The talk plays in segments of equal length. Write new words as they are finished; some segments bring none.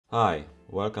Hi,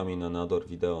 welcome in another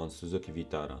video on Suzuki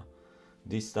Vitara.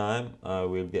 This time I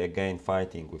will be again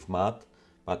fighting with mud,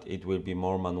 but it will be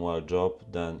more manual job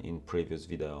than in previous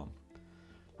video.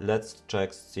 Let's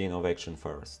check scene of action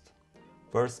first.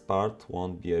 First part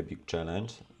won't be a big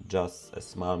challenge, just a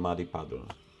small muddy puddle.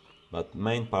 But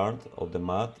main part of the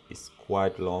mud is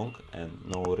quite long and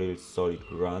no real solid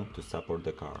ground to support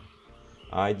the car.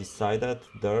 I decided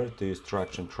there to use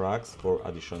traction tracks for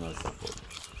additional support.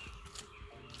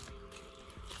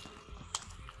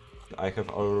 I have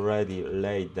already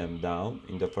laid them down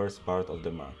in the first part of the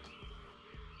mud.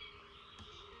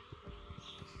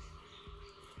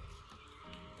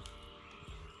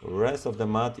 Rest of the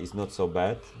mud is not so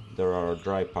bad, there are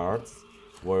dry parts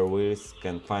where wheels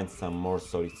can find some more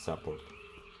solid support.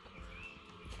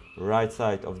 Right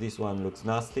side of this one looks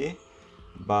nasty,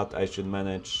 but I should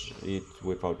manage it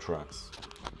without tracks.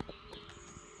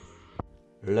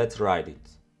 Let's ride it.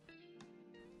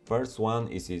 First one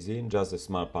is easy, just a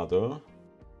small puddle.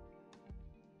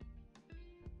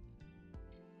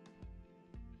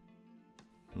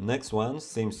 Next one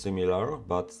seems similar,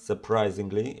 but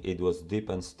surprisingly it was deep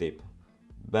and steep.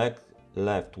 Back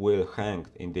left wheel hung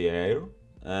in the air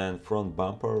and front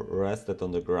bumper rested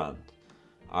on the ground.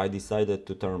 I decided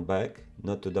to turn back,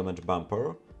 not to damage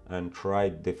bumper, and try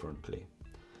it differently.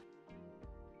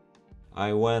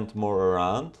 I went more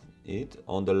around it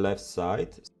on the left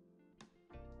side.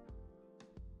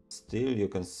 Still you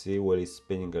can see wheel is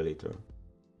spinning a little.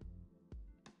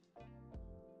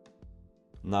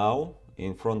 Now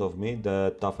in front of me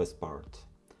the toughest part.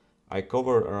 I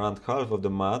covered around half of the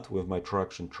mud with my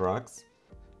traction tracks,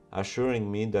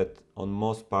 assuring me that on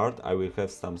most part I will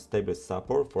have some stable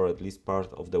support for at least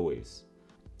part of the wheels.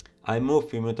 I moved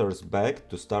few meters back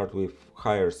to start with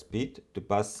higher speed to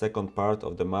pass second part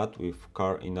of the mud with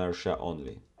car inertia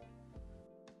only.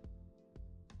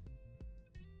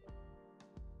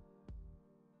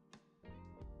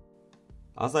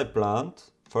 As I planned,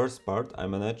 first part I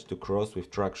managed to cross with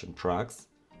traction tracks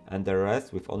and the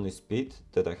rest with only speed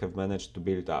that I have managed to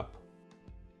build up.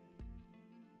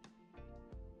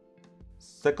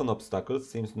 Second obstacle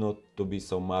seems not to be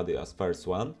so muddy as first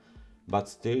one, but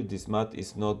still this mud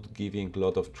is not giving a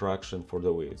lot of traction for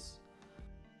the wheels.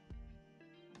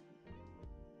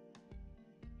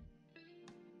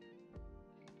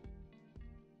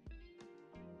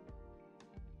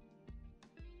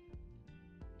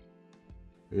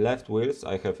 Left wheels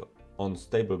I have on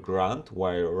stable ground,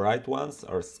 while right ones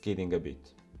are skidding a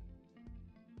bit.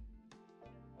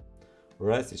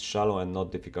 Rest is shallow and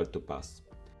not difficult to pass.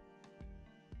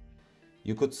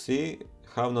 You could see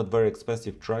how not very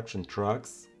expensive traction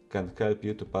tracks can help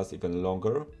you to pass even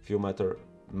longer few meter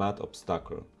mud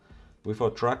obstacle.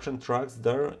 Without traction tracks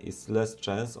there is less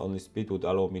chance, only speed would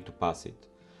allow me to pass it.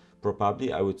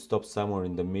 Probably I would stop somewhere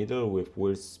in the middle with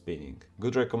wheels spinning.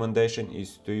 Good recommendation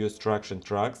is to use traction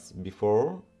tracks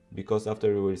before, because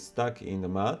after you will stuck in the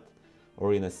mud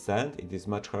or in a sand, it is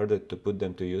much harder to put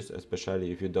them to use,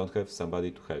 especially if you don't have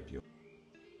somebody to help you.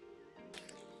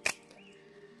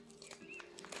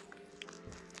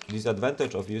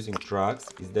 Disadvantage of using tracks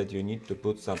is that you need to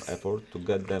put some effort to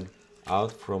get them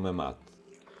out from a mud.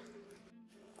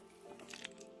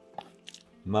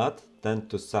 Mud tend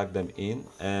to suck them in,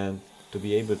 and to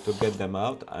be able to get them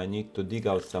out I need to dig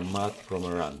out some mud from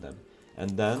around them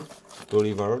and then to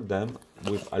lever them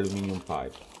with aluminium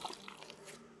pipe.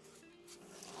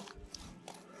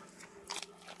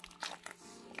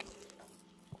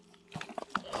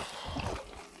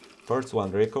 First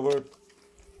one recovered.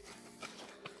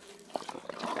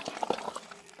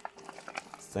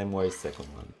 Same way second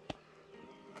one.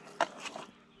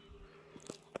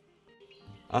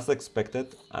 As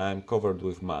expected, I am covered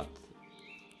with mud.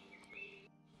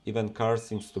 Even car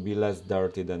seems to be less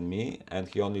dirty than me, and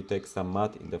he only takes some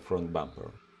mud in the front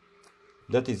bumper.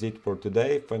 That is it for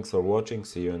today, thanks for watching,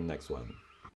 see you in the next one.